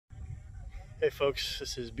Hey folks,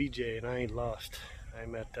 this is BJ and I ain't lost.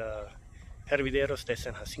 I'm at Hervideis de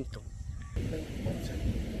San Jacinto.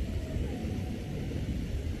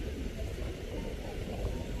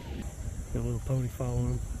 Got a little pony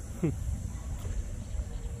following him.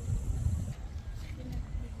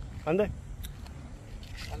 ¿Ande?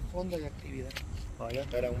 Al fondo hay actividad. Oh yeah?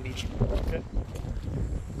 Era un bicho. Okay.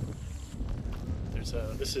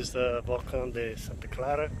 This is the Volcán de Santa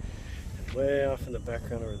Clara, and way off in the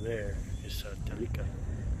background over there is Telica.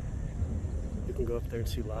 You can go up there and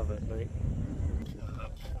see lava at night. I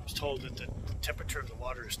was told that the temperature of the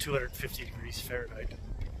water is 250 degrees Fahrenheit,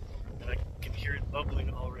 and I can hear it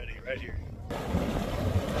bubbling already right here.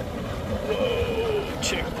 Whoa,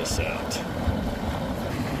 check this out.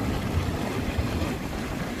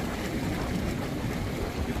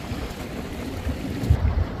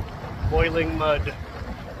 Boiling mud,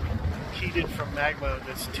 heated from magma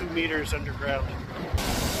that's 2 meters underground.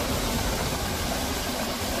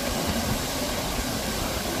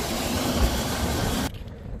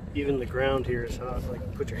 Even the ground here is hot.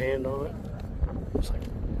 Like, put your hand on it. It's like,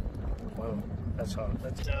 wow, that's hot.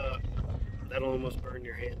 That'll almost burn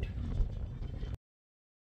your hand.